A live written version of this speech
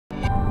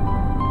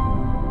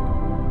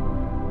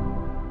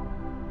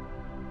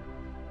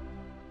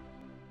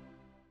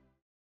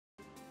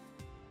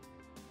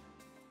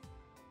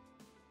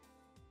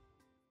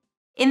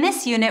In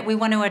this unit, we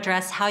want to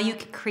address how you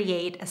can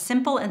create a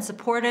simple and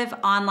supportive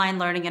online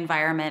learning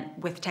environment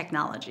with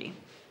technology.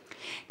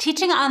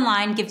 Teaching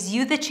online gives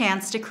you the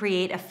chance to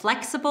create a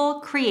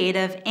flexible,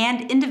 creative,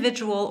 and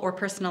individual or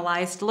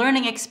personalized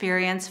learning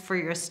experience for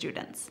your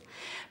students.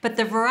 But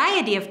the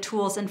variety of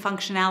tools and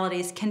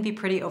functionalities can be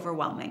pretty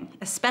overwhelming,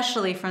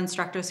 especially for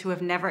instructors who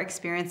have never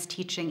experienced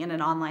teaching in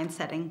an online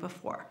setting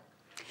before.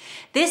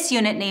 This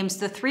unit names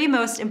the 3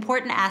 most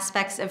important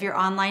aspects of your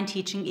online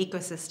teaching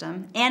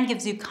ecosystem and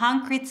gives you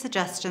concrete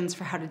suggestions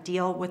for how to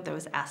deal with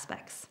those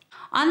aspects.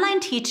 Online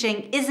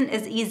teaching isn't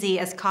as easy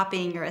as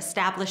copying your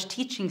established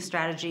teaching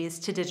strategies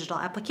to digital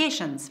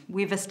applications.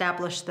 We've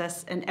established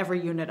this in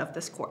every unit of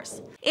this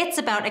course. It's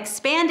about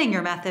expanding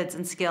your methods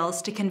and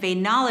skills to convey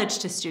knowledge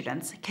to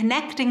students,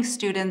 connecting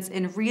students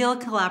in real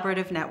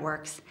collaborative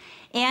networks,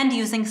 and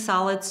using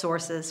solid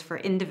sources for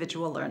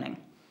individual learning.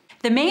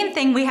 The main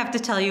thing we have to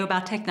tell you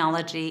about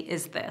technology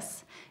is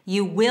this.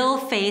 You will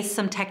face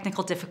some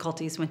technical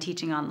difficulties when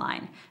teaching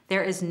online.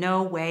 There is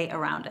no way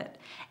around it.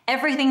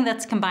 Everything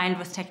that's combined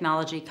with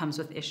technology comes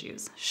with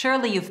issues.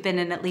 Surely you've been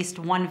in at least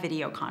one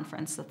video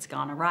conference that's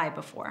gone awry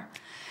before.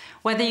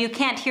 Whether you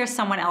can't hear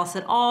someone else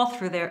at all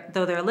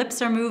though their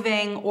lips are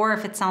moving, or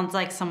if it sounds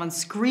like someone's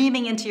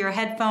screaming into your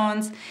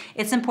headphones,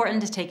 it's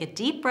important to take a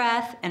deep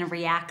breath and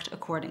react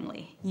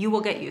accordingly. You will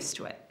get used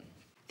to it.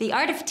 The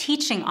art of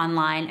teaching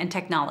online and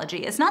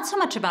technology is not so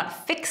much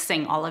about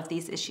fixing all of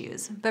these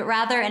issues, but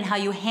rather in how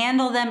you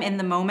handle them in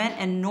the moment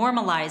and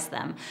normalize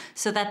them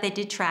so that they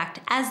detract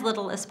as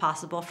little as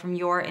possible from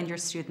your and your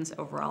students'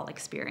 overall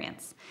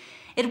experience.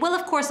 It will,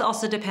 of course,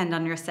 also depend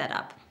on your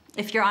setup.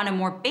 If you're on a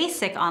more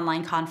basic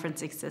online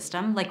conferencing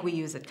system, like we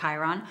use at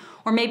Chiron,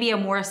 or maybe a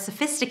more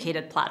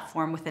sophisticated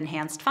platform with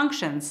enhanced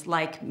functions,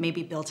 like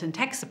maybe built-in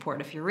tech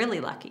support if you're really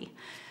lucky.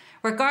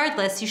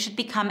 Regardless, you should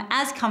become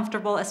as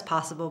comfortable as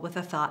possible with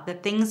the thought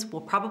that things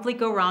will probably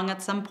go wrong at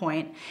some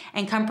point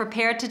and come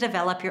prepared to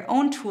develop your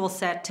own tool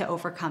set to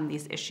overcome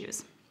these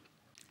issues.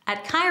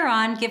 At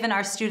Chiron, given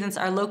our students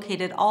are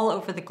located all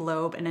over the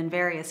globe and in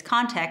various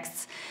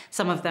contexts,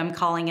 some of them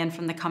calling in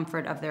from the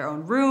comfort of their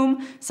own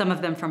room, some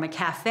of them from a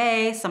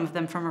cafe, some of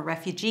them from a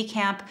refugee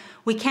camp,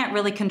 we can't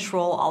really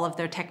control all of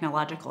their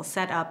technological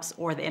setups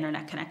or the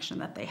internet connection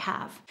that they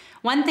have.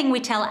 One thing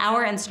we tell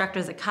our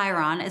instructors at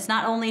Chiron is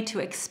not only to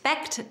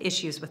expect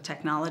issues with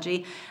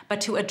technology, but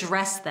to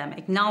address them,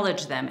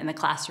 acknowledge them in the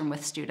classroom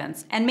with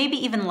students, and maybe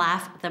even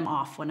laugh them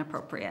off when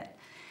appropriate.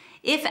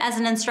 If, as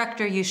an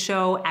instructor, you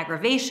show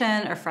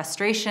aggravation or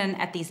frustration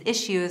at these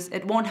issues,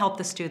 it won't help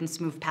the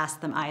students move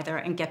past them either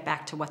and get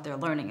back to what they're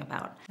learning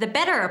about. The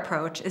better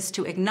approach is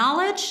to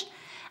acknowledge,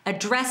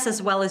 address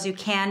as well as you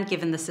can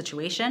given the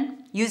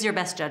situation. Use your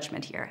best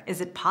judgment here.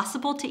 Is it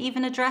possible to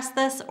even address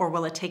this, or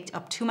will it take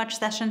up too much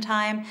session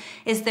time?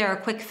 Is there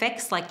a quick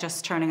fix, like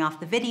just turning off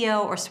the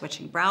video or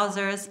switching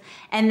browsers?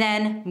 And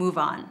then move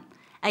on.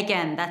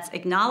 Again, that's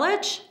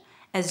acknowledge,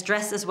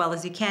 address as well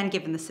as you can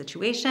given the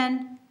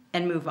situation,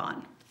 and move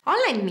on.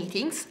 Online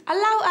meetings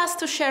allow us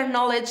to share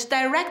knowledge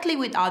directly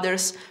with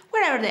others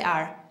wherever they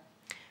are.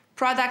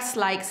 Products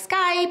like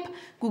Skype,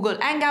 Google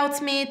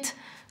Hangouts Meet,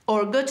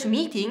 or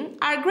GoToMeeting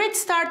are a great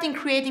start in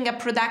creating a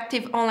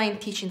productive online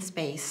teaching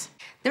space.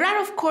 There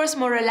are, of course,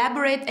 more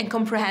elaborate and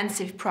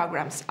comprehensive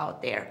programs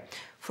out there.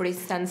 For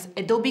instance,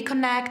 Adobe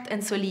Connect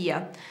and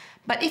Sophia.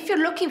 But if you're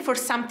looking for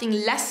something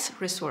less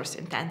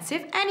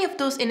resource-intensive, any of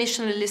those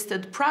initially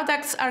listed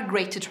products are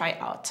great to try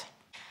out.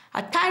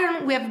 At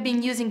Chiron, we have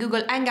been using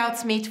Google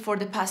Hangouts Meet for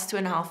the past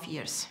 2.5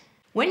 years.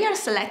 When you're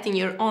selecting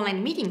your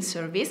online meeting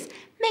service,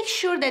 make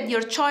sure that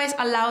your choice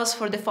allows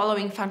for the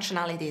following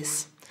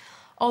functionalities.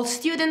 All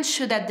students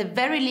should at the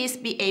very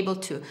least be able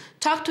to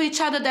talk to each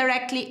other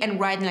directly and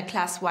write in a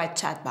class-wide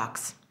chat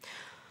box.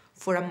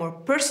 For a more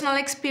personal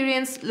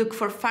experience, look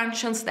for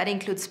functions that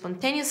include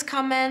spontaneous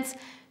comments,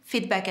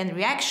 feedback and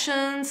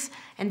reactions,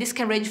 and this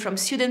can range from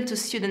student to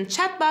student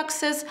chat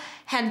boxes,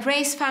 hand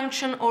raise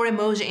function, or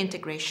emoji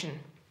integration.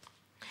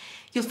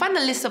 You'll find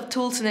a list of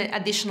tools in the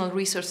additional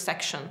resource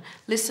section,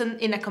 listed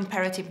in a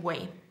comparative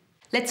way.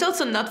 Let's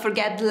also not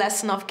forget the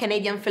lesson of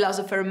Canadian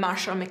philosopher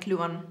Marshall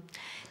McLuhan.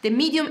 The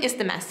medium is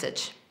the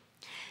message.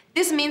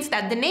 This means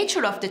that the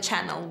nature of the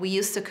channel we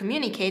use to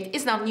communicate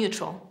is not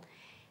neutral.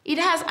 It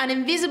has an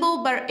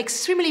invisible but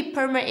extremely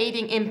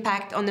permeating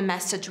impact on the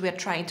message we are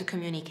trying to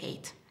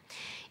communicate.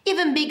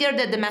 Even bigger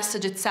than the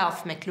message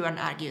itself, McLuhan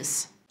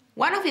argues.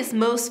 One of his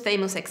most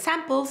famous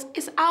examples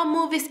is how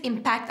movies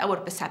impact our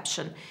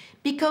perception,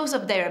 because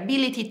of their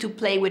ability to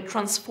play with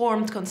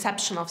transformed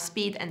conception of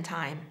speed and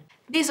time.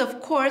 This, of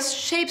course,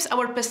 shapes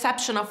our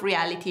perception of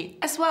reality,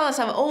 as well as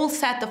a whole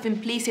set of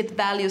implicit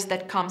values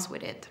that comes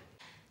with it.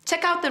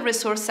 Check out the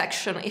resource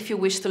section if you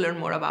wish to learn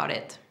more about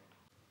it.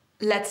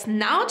 Let's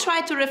now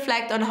try to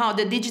reflect on how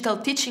the digital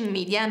teaching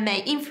media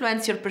may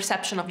influence your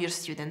perception of your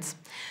students,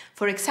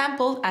 for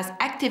example, as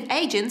active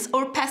agents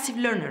or passive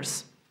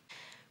learners.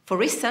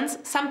 For instance,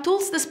 some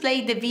tools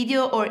display the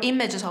video or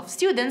images of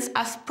students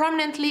as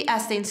prominently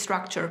as the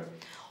instructor,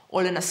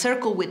 all in a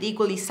circle with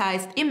equally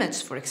sized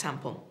images, for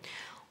example.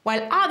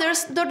 while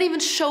others don't even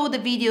show the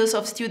videos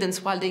of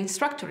students while the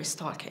instructor is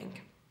talking.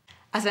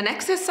 As an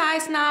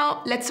exercise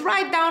now, let's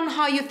write down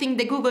how you think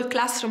the Google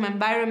Classroom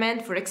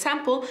environment, for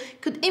example,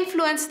 could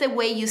influence the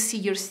way you see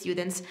your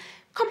students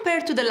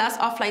compared to the last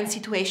offline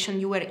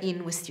situation you were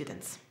in with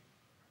students.